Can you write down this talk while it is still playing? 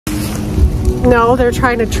No, they're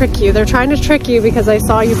trying to trick you. They're trying to trick you because I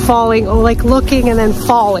saw you falling, or like looking and then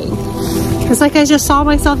falling. It's like I just saw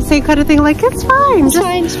myself the same kind of thing, like it's fine. It's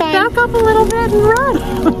fine, it's fine. Back up a little bit and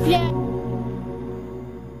run. Yeah.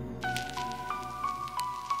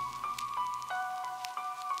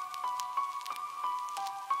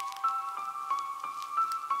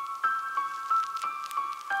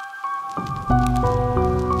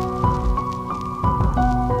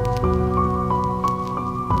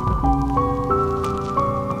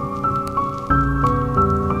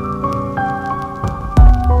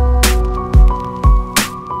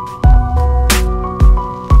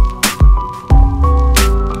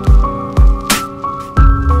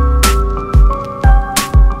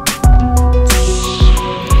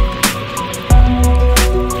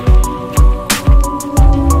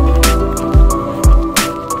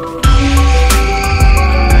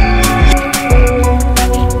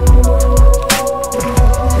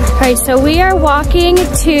 So we are walking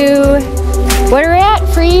to, what are we at?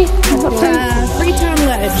 Freetown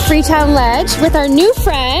Ledge. Freetown Ledge with our new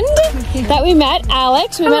friend that we met,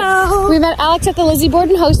 Alex. We met Alex at the Lizzie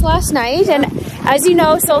Borden house last night, and as you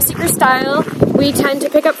know, Soul Seeker style, we tend to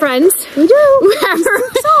pick up friends. We do.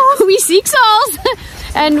 We seek souls.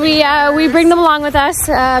 And we bring them along with us,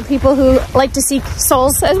 people who like to seek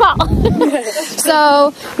souls as well.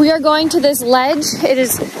 So we are going to this ledge. It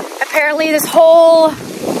is apparently this whole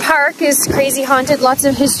park is crazy haunted, lots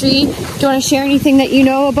of history. Do you want to share anything that you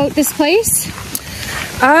know about this place?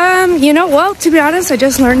 You know, well, to be honest, I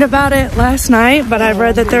just learned about it last night, but I've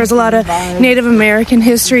read that there's a lot of Native American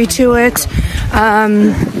history to it.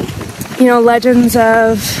 You know, legends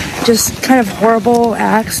of just kind of horrible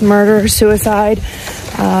acts, murder, suicide,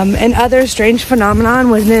 and other strange phenomenon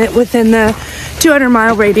within the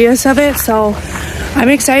 200-mile radius of it. So I'm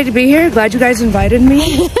excited to be here. Glad you guys invited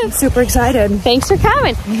me. I'm super excited. Thanks for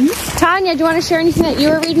coming. Tanya, do you want to share anything that you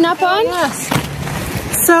were reading up on? Yes.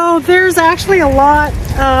 So there's actually a lot,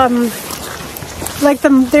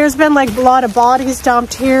 there's been like a lot of bodies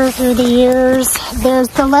dumped here through the years. There's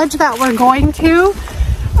the ledge that we're going to.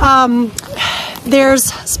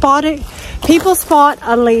 People spot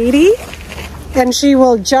a lady and she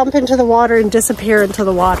will jump into the water and disappear into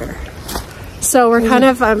the water. So we're kind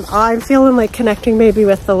of, I'm feeling like connecting maybe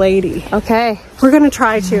with the lady. Okay. We're going to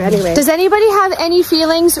try to anyway. Does anybody have any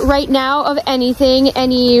feelings right now of anything?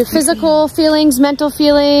 Any physical feelings, mental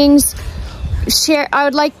feelings? Share. I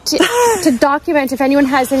would like to document if anyone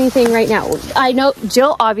has anything right now. I know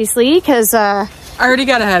Jill, obviously, because I already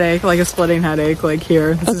got a headache, like a splitting headache, like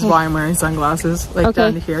here. This is why I'm wearing sunglasses, like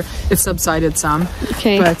down to here. It's subsided some.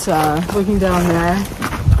 Okay. But looking down there,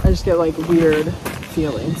 I just get like weird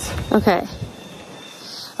feelings. Okay.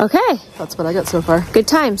 Okay. That's what I got so far. Good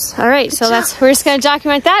times. All right, so we're just gonna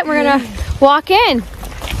document that. We're gonna walk in. I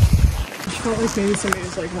felt like maybe somebody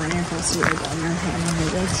was like running across the road down there. I don't know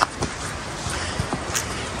who it is.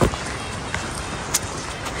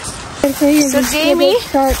 So Jamie,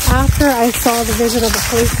 start after I saw the vision of the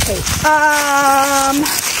police tape.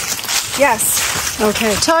 Yes.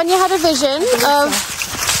 Okay. Tanya had a vision of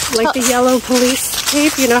like the yellow police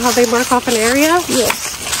tape. You know how they mark off an area?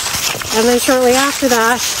 Yes. And then shortly after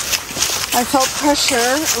that, I felt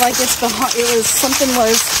pressure, like something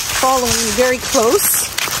was following me very close,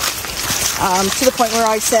 to the point where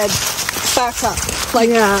I said, back up. Like,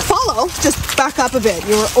 follow, just back up a bit.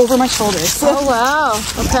 You were over my shoulders. Oh, wow.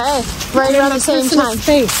 Okay. Right around the same time.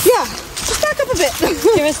 Space. Yeah. Just back up a bit.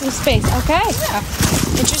 Give us some space. Okay. Yeah.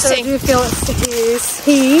 Interesting. So do you feel it's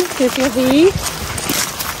he? Do you feel he?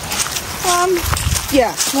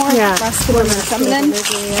 Yeah. More masculine or something.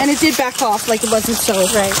 And it did back off, like it wasn't so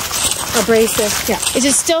abrasive. Yeah. Is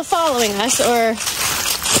it still following us, or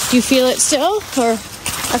do you feel it still, or?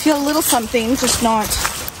 I feel a little something, just not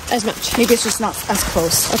as much. Maybe it's just not as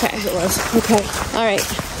close as it was. Okay. All right.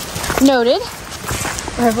 Noted.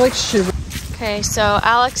 I have like shiver. Okay, so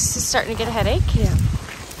Alex is starting to get a headache. Yeah.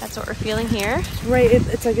 That's what we're feeling here. Right,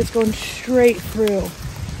 it's like it's going straight through.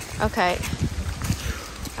 Okay.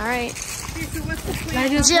 All right. I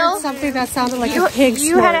just Jill, heard something that sounded like a pig snort.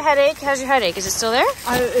 You had a headache. How's your headache? Is it still there?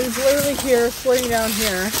 It was literally here, splitting down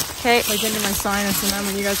here. Okay. Like into my sinus, and then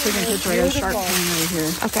when you guys took a picture, I got a sharp pain right here.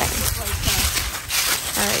 Okay.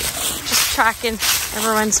 All right. Just tracking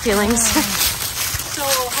everyone's feelings. So,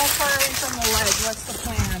 how far are we from the ledge? What's the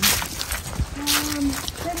plan?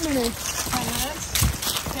 10 minutes. 10 minutes?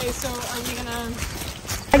 Okay, so are we gonna...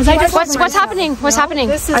 What's happening? What's happening?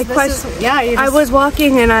 I was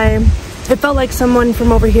walking and it felt like someone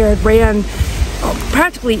from over here ran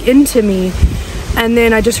practically into me, and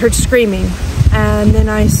then I just heard screaming, and then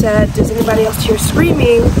I said, does anybody else hear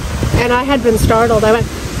screaming? And I had been startled. I went,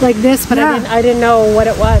 like this, but I didn't know what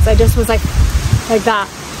it was. I just was like that.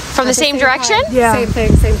 From the same direction? Yeah. Same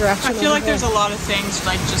thing, same direction. I feel like there's a lot of things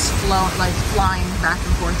like just flying back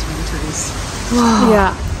and forth through the trees. Whoa.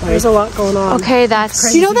 Yeah, there's a lot going on. Okay, that's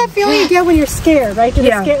crazy. You know that feeling you get when you're scared, right? Did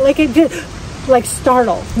it scare, like it did, like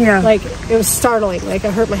startled. Yeah. Like it was startling. Like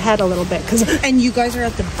it hurt my head a little bit. And you guys are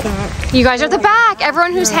at the back. You guys are at the back.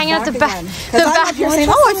 Everyone who's hanging at the back. The back. You're saying,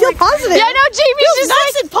 oh, I feel positive. Yeah, I know. Jamie's just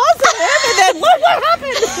nice and positive. And then what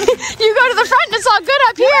happened? You go to the front and it's all good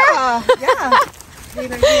up here. Yeah.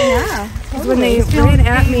 When they ran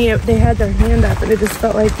at me, they had their hand up, and it just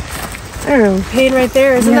felt like, I don't know, pain right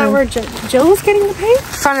there. Isn't that where Jill was getting the pain?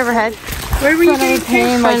 Front of her head. Where were you getting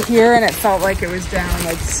pain? Like here, and it felt like it was down,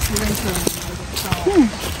 like splinting.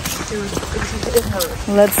 It hurt.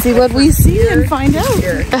 Let's see what we see and find out. Oh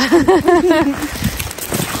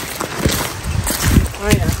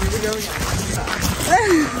yeah, here we go again.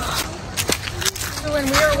 So when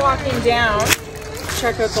we were walking down,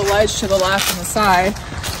 check out the ledge to the left and the side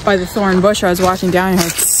by the thorn bush. I was walking down and I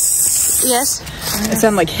heard yes. It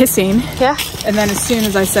sounded like hissing. Yeah. And then as soon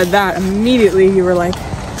as I said that, immediately you were like,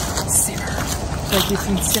 sinner. Like you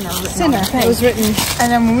seen sinner written on the thing. It was written.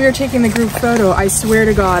 And then when we were taking the group photo, I swear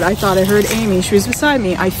to God, I thought I heard Amy. She was beside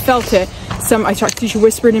me. I felt it. She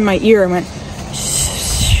whispered in my ear and went,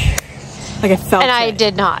 shh. Like I felt it. And I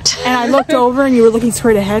did not. And I looked over and you were looking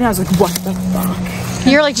straight ahead and I was like, what the fuck?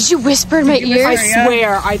 You're like, did you whisper in my ear? I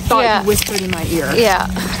swear, I thought you whispered in my ear. Yeah.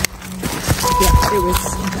 Yeah, it was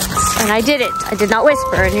intense. And I did it. I did not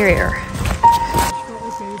whisper in your ear.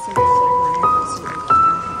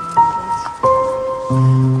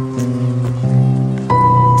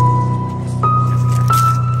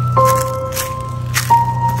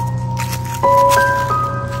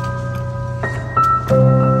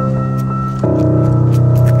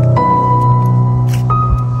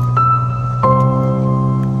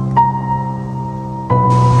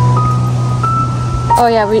 Oh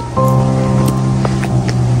yeah, we...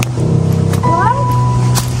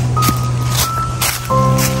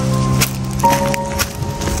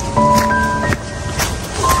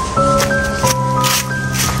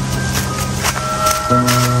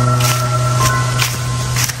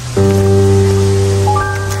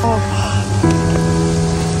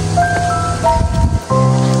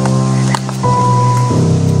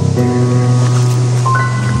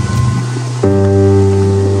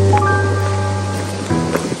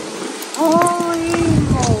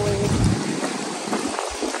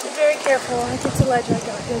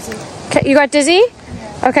 You got dizzy?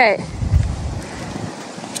 Yeah. Okay.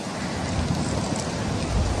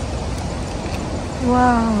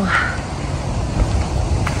 Wow.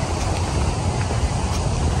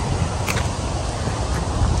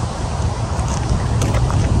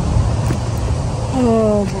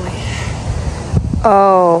 Oh boy.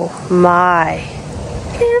 Oh my.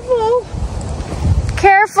 Careful.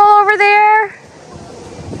 Careful over there.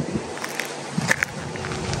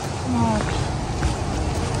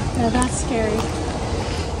 Yeah, that's scary.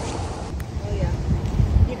 Oh yeah.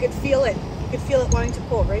 You could feel it. You could feel it wanting to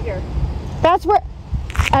pull right here. That's where...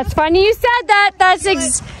 That's funny you said that. That's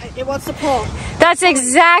it wants to pull. That's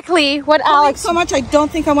exactly what Alex... So much I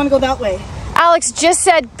don't think I want to go that way. Alex just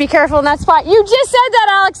said be careful in that spot. You just said that,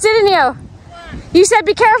 Alex, didn't you? You said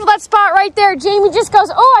be careful that spot right there. Jamie just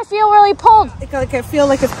goes, oh, I feel really pulled. Like I feel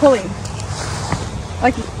like it's pulling.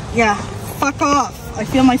 Like, yeah, fuck off. I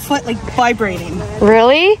feel my foot like vibrating.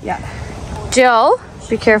 Really? Yeah. Jill,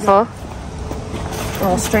 be careful. We're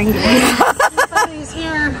all strangling. Somebody's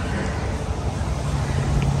here.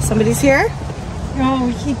 Somebody's here? Oh,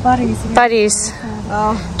 we keep buddies here. Buddies.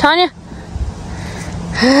 Oh. Tanya?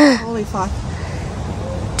 Holy fuck.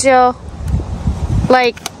 Jill,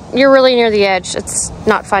 like, you're really near the edge. It's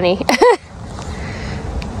not funny.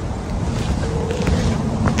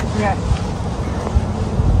 Yeah.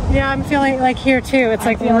 Yeah, I'm feeling like here too. It's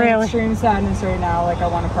like really extreme sadness right now. Like I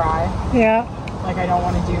want to cry. Yeah. Like I don't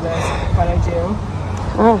want to do this, but I do.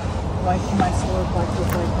 Oh. Like my solar plexus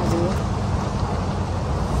is like heavy,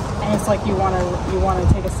 and it's like you want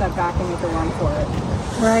to take a step back and make a run for it.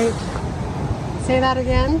 Right. Say that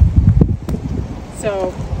again.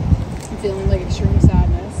 So I'm feeling like extreme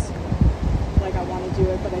sadness. Like I want to do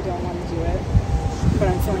it, but I don't want to do it. But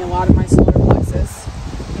I'm feeling a lot of my solar plexus.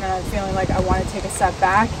 And I'm feeling like I want to take a step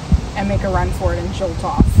back and make a run for it and jolt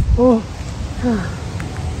off. Oh.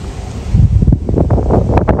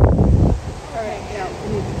 Alright, no.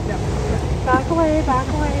 Back away, back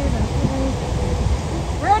away,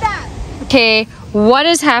 back away. Okay, what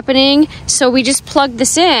is happening? So we just plugged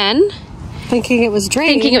this in. Thinking it was drained.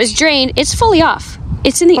 Thinking it was drained. It's fully off.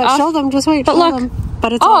 It's in the but off. show them, just wait. But show look, them.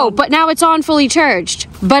 But it's Oh, on. but now it's on fully charged.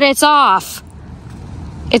 But it's off.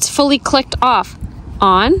 It's fully clicked off.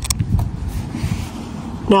 On.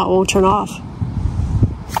 Now it won't turn off.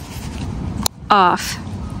 Off.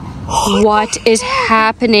 What is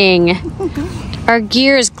happening? Our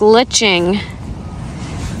gear is glitching.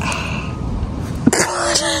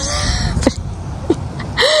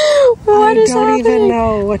 What is I don't happening? even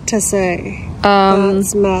know what to say.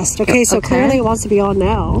 That's messed. Okay, so clearly it wants to be on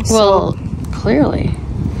now. Well, clearly.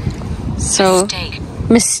 So,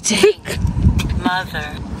 mistake.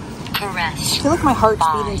 Mother. Caress. I feel like my heart's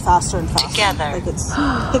beating faster and faster. Together. Like it's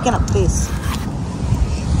picking up pace.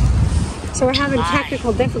 So we're having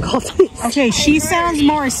technical difficulties. Okay, she sounds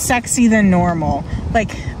more sexy than normal.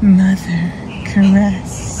 Like, mother,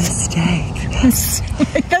 caress. Mistake.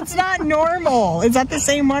 That's not normal. Is that the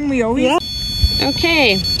same one we always? Yeah.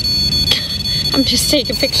 Okay. I'm just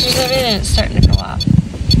taking pictures of it and it's starting to go off.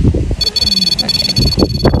 Okay.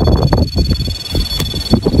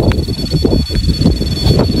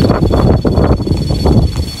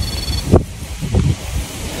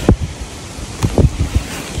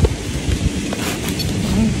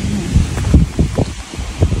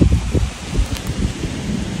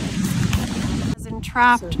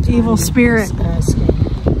 Trapped evil spirit.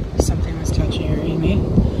 Something was touching her, Amy.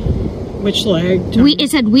 Which leg?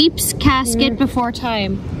 It said weeps casket before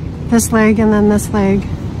time. This leg and then this leg.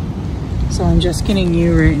 So I'm just getting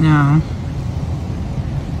you right now.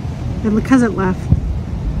 Because it left.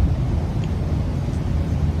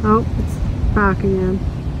 Oh, it's back again.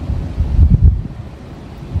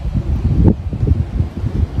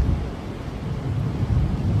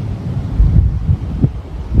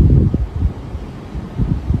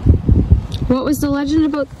 What was the legend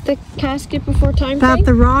about the casket before time That thing?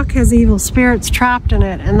 the rock has evil spirits trapped in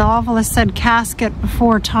it, and the obelisk said casket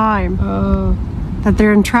before time. Oh. That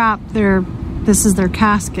they're entrapped. This is their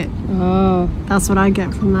casket. Oh. That's what I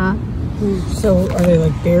get from that. So are they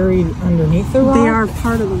like buried underneath the rock? They are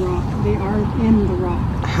part of the rock. They are in the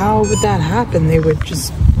rock. How would that happen? They would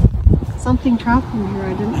just. Something trapped in here.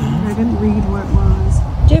 I didn't read what it was.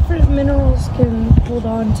 Different minerals can hold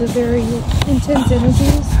on to very intense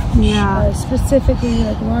energies. Yeah. Specifically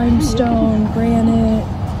like limestone, granite.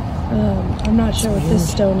 I'm not sure what this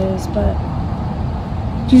stone is, but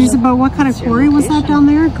About what kind of quarry was that down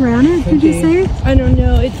there? Granite, did you say? I don't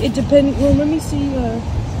know. It depends. Well, let me see.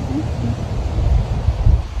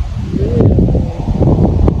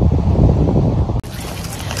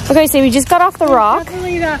 Okay, so we just got off the rock.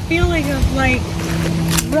 Definitely that feeling of like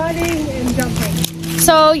running and jumping.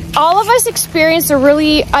 So all of us experienced a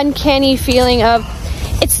really uncanny feeling of,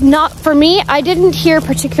 it's not, for me, I didn't hear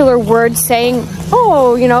particular words saying,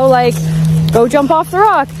 oh, you know, like, go jump off the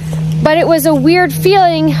rock. But it was a weird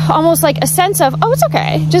feeling, almost like a sense of, oh, it's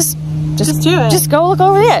okay. Just do it. Just go look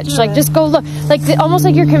over the edge. Just go look. Like, almost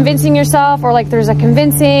like you're convincing yourself, or like there's a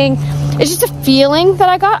convincing. It's just a feeling that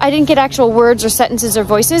I got. I didn't get actual words or sentences or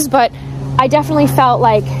voices, but I definitely felt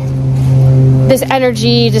like this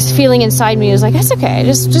energy, this feeling inside me was like, it's okay.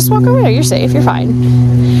 Just walk over there. You're safe. You're fine.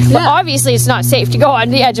 Yeah. But obviously it's not safe to go on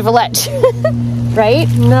the edge of a ledge. Right?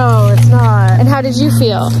 No, it's not. And how did you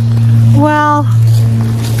feel? Well,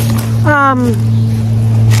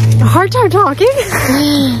 hard time talking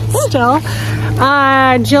still.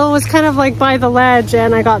 Jill was kind of like by the ledge,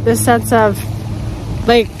 and I got this sense of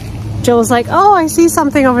like, Jill was like, oh, I see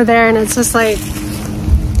something over there, and it's just like,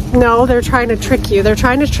 no, they're trying to trick you. They're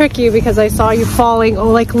trying to trick you because I saw you falling,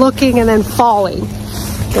 like looking and then falling,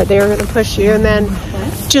 that they were going to push you. And then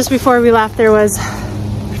just before we left, there was,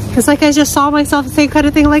 because like I just saw myself the same kind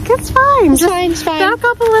of thing, like, it's fine. It's fine, it's fine. Back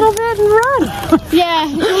up a little bit and run. Yeah.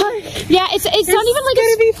 Yeah, it's not even like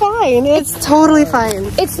It's gonna be fine. It's totally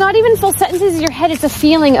fine. it's not even full sentences in your head. It's a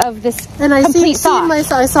feeling of this And I complete see thought.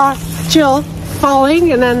 myself. I saw Jill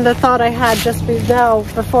falling, and then the thought I had just now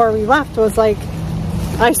before we left was like,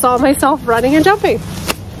 I saw myself running and jumping.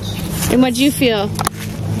 And what'd you feel?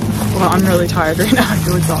 Well, I'm really tired right now. I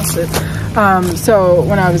feel exhausted. So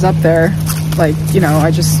when I was up there, like, you know,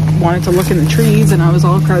 I just wanted to look in the trees, and I was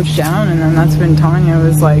all crouched down, and then that's when Tanya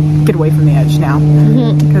was like, get away from the edge now,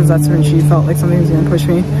 because that's when she felt like something was going to push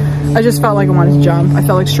me. I just felt like I wanted to jump. I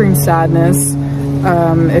felt extreme sadness.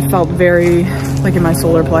 It felt very like in my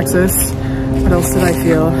solar plexus. What else did I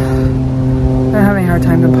feel? I'm having a hard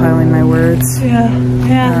time compiling my words.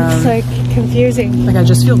 Yeah, it's like confusing. Like I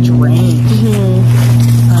just feel drained.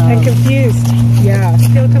 And confused. Yeah.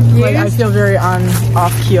 Feel confused. Like I feel very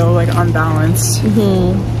off keel, like unbalanced.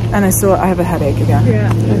 And I have a headache again.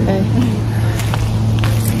 Yeah. Okay.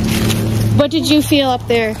 What did you feel up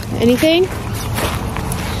there? Anything?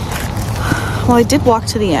 Well, I did walk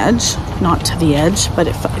to the edge, not to the edge, but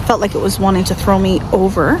it felt like it was wanting to throw me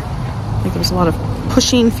over. Like there was a lot of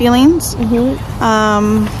pushing feelings in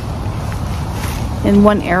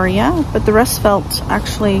one area, but the rest felt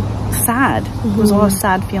actually sad. There was a lot of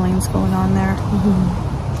sad feelings going on there.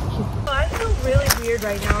 I feel really weird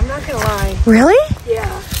right now, I'm not gonna lie. Really? Yeah.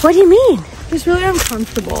 What do you mean? Just really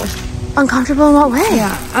uncomfortable. Uncomfortable in what way?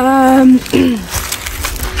 Yeah.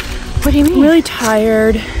 What do you mean? I'm really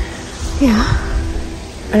tired. Yeah.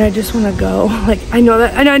 And I just want to go. Like, I know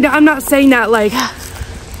that, and I'm not saying that like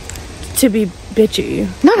to be bitchy.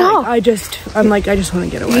 No. Like, I just want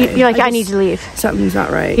to get away. You're like, I need to leave. Something's not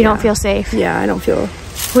right. You don't feel safe. Yeah, I don't feel.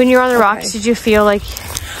 When you're on the rocks, did you feel like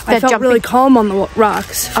I felt really calm on the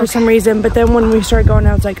rocks for some reason, but then when we started going,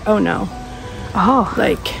 I was like, oh no. Oh.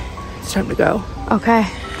 Like, it's time to go. Okay.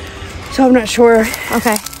 So I'm not sure.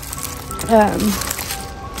 Okay.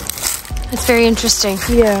 It's very interesting.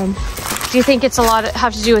 Yeah. Do you think it's a lot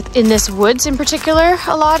have to do with in this woods in particular?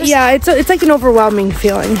 A lot. Yeah, it's like an overwhelming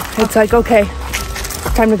feeling. It's like, okay,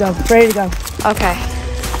 time to go, ready to go. Okay.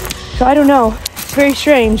 So I don't know. It's very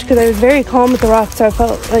strange because I was very calm with the rocks. So I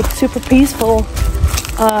felt like super peaceful.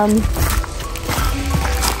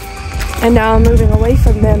 And now I'm moving away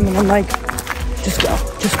from them, and I'm like, just go.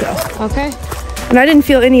 Okay. And I didn't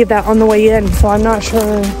feel any of that on the way in, so I'm not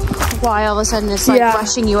sure why all of a sudden it's like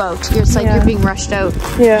rushing you out. It's like you're being rushed out.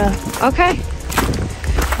 Yeah. Okay.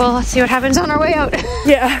 Well, let's see what happens on our way out.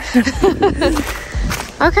 Yeah.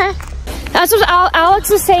 Okay. That's what Alex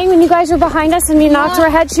was saying when you guys were behind us and we knocked her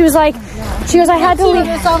head. She goes, I had to leave.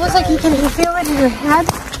 It's almost like you can feel it in your head.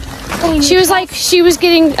 She was like, she was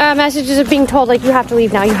getting messages of being told, like, you have to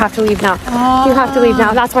leave now, you have to leave now. You have to leave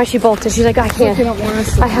now. That's why she bolted. She's like, I can't.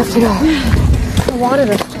 I have to go. The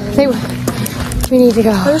water is we need to go.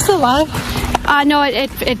 Are they still alive? No, it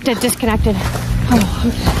disconnected. Oh,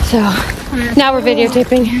 okay. So, now we're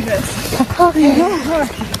videotaping. Okay.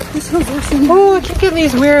 Oh, I keep getting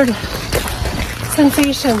these weird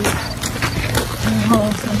sensations.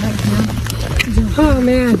 Oh,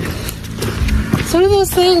 man. It's one of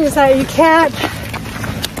those things that you can't,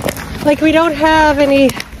 like, we don't have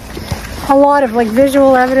a lot of like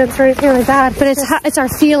visual evidence or anything like that, but it's our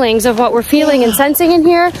feelings of what we're feeling and sensing in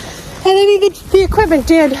here. And I mean, the equipment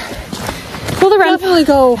did. Well, the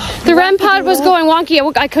REM pod was going wonky.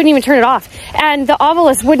 I couldn't even turn it off, and the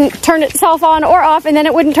obelisk wouldn't turn itself on or off, and then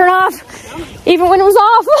it wouldn't turn off, even when it was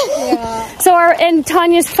off. Yeah. So and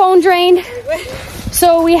Tanya's phone drained.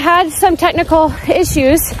 So we had some technical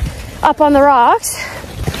issues up on the rocks,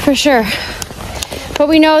 for sure. But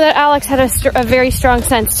we know that Alex had a very strong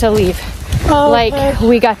sense to leave. Oh, like,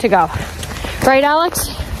 we got to go. Right, Alex?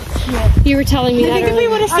 Yeah. You were telling me that earlier. I think if we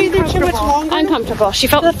would have stayed there too much longer. Uncomfortable. She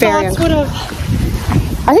felt very uncomfortable.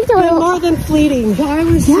 I think they were more than fleeting. Yeah, I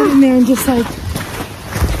was sitting there and just like,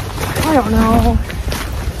 I don't know.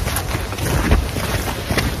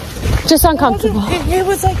 Just uncomfortable. It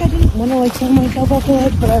was like I didn't want to like throw myself off the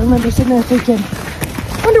ledge, but I remember sitting there thinking,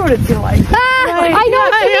 I wonder what it'd feel like. I know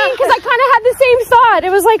what you mean, because I kind of had the same thought.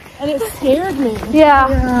 It was like, and it scared me.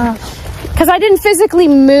 Yeah. Because I didn't physically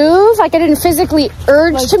move, like I didn't physically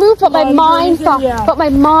urge to move, but my mind thought. But my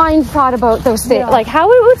mind thought about those things, like how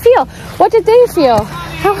it would feel. What did they feel?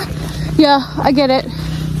 Yeah, I get it.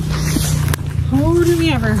 Oh, do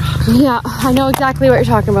we ever? Yeah, I know exactly what you're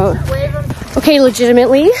talking about. Okay,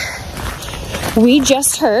 legitimately, we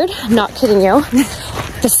just heard. Not kidding you.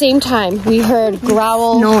 The same time we heard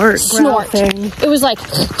snort. It was like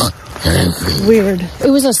weird.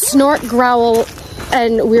 It was a snort, growl,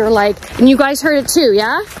 and we were like, and you guys heard it too,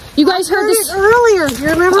 yeah? You guys heard this earlier. Do you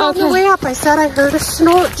remember on the way up? I said I heard a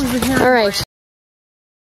snort. All right.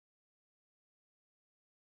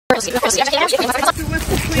 I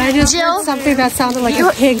just heard something that sounded like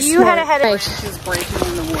a pig snort. You had a headache.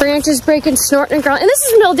 Branches breaking, snorting, and growling. And this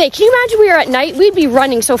is the middle of the day. Can you imagine we were at night? We'd be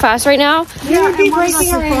running so fast right now. Yeah, we'd be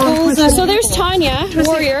breaking our ankles. So there's Tanya,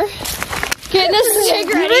 warrior, getting us to take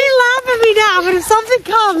ready. They laugh at me now, but if something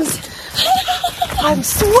comes, I'm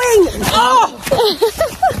swinging. Oh!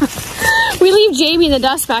 We leave Jamie in the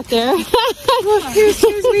dust back there.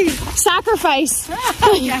 Excuse me. Sacrifice.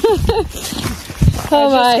 Oh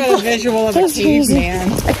my. I just got a visual of a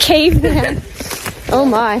caveman. A caveman. Oh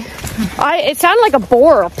my. It sounded like a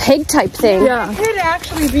boar or a pig type thing. Yeah. It could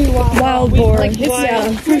actually be wild boar. Like,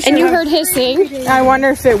 and you heard his thing? I wonder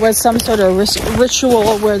if it was some sort of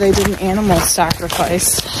ritual where they did an animal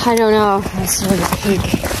sacrifice. I don't know. Sort of pig.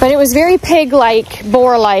 But it was very pig-like,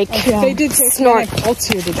 boar-like. They did satanic cults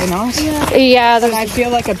here, did they not? Yeah. And I feel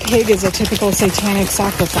like a pig is a typical satanic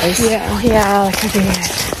sacrifice. Yeah, that could be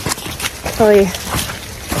it. Totally.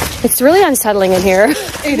 It's really unsettling in here.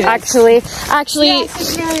 It is. Actually, Yes,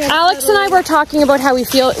 it's very Alex and I were talking about how we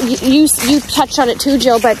feel. You touched on it too,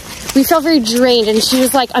 Jill, but we felt very drained. And she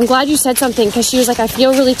was like, "I'm glad you said something," because she was like, "I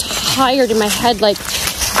feel really tired in my head. Like,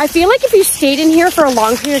 I feel like if you stayed in here for a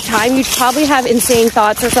long period of time, you'd probably have insane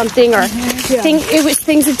thoughts or something, or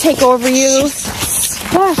things would take over you."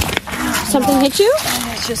 What? Something hit you?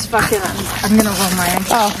 It's just fucking. I'm gonna roll my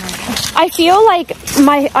ankle. Oh. I feel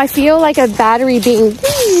like a battery being.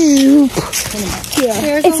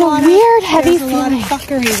 Yeah. It's a weird, heavy feeling. There's a lot of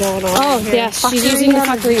fuckery going on. Oh, here. yes, she's using the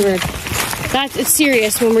fuckery word. It's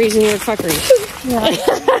serious when we're using the word fuckery.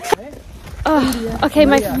 Oh, okay,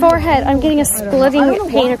 my forehead. I'm getting a splitting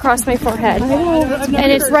pain across my forehead.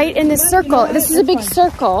 And it's right in this circle. This is a big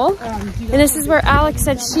circle. And this is where Alex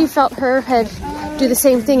said she felt her head do the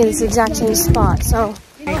same thing in this exact same spot. So,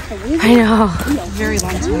 I know. Very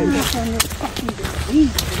long time.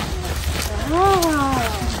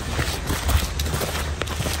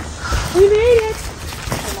 We made it.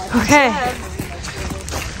 Okay.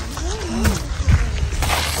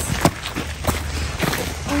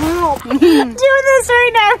 Doing this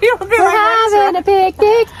right now, you'll be We're having a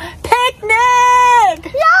picnic.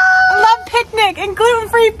 Picnic! Yeah! I love picnic and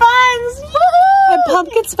gluten-free buns. And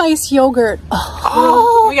pumpkin spice yogurt.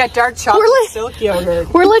 Oh, we got dark chocolate silk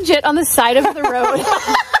yogurt. We're legit on the side of the road.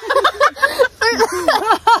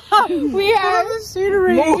 We are The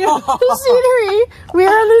scenery. the scenery. We are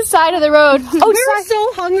on the side of the road. Oh, We were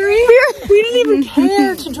so hungry. We didn't even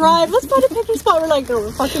care to drive. Let's find a picnic spot. We're like, no,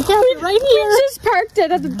 we're fucking camping right here. We just parked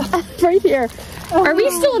it at the right here. Are we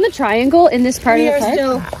still in the triangle in this part We of are the park?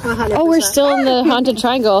 still 100%. Oh, we're still in the haunted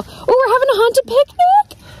triangle. Oh, we're having a haunted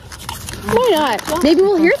picnic? Why not? Maybe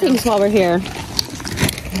we'll hear things while we're here.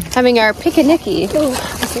 Having our picnicky. Oh,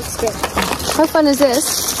 this looks good. How fun is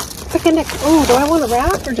this? Picnic. Oh, do I want a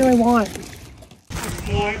raft or do I want? It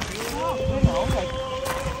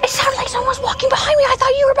sounded like someone was walking behind me. I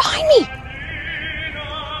thought you were behind me.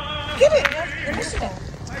 Get it. You're missing it.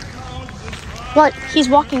 What? He's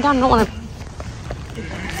walking down. I don't want to.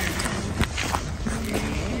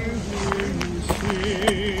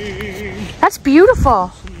 That's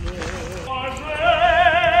beautiful.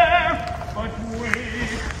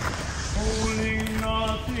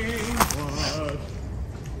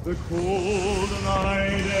 The cold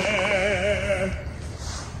night air,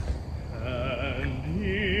 and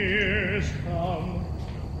years come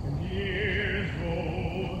and years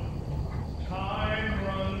go, time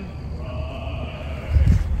runs dry.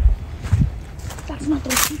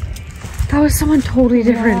 That was someone totally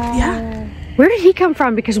different. Yeah. Where did he come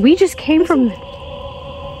from? Because we just came from.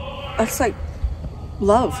 That's like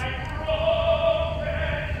love.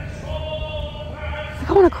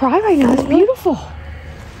 I want to cry right now. It's beautiful.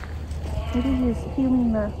 Maybe he's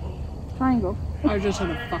healing the triangle. I just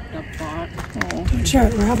had a fucked up thought. Sure,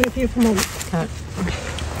 we're having a beautiful moment.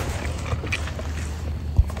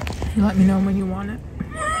 You let me know when you want it.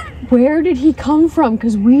 Where did he come from?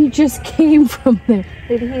 Because we just came from there.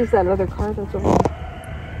 Maybe he's that other car that's over there.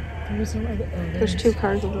 There's two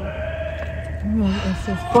cars over there.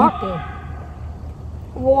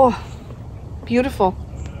 Whoa. Beautiful.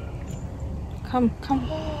 Come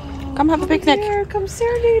have a picnic. Here, come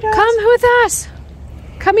serenade us. Come with us.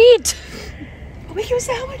 Come eat. I'll make you a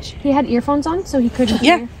sandwich. He had earphones on, so he couldn't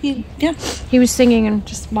Yeah, hear. yeah. He was singing and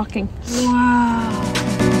just walking. Wow.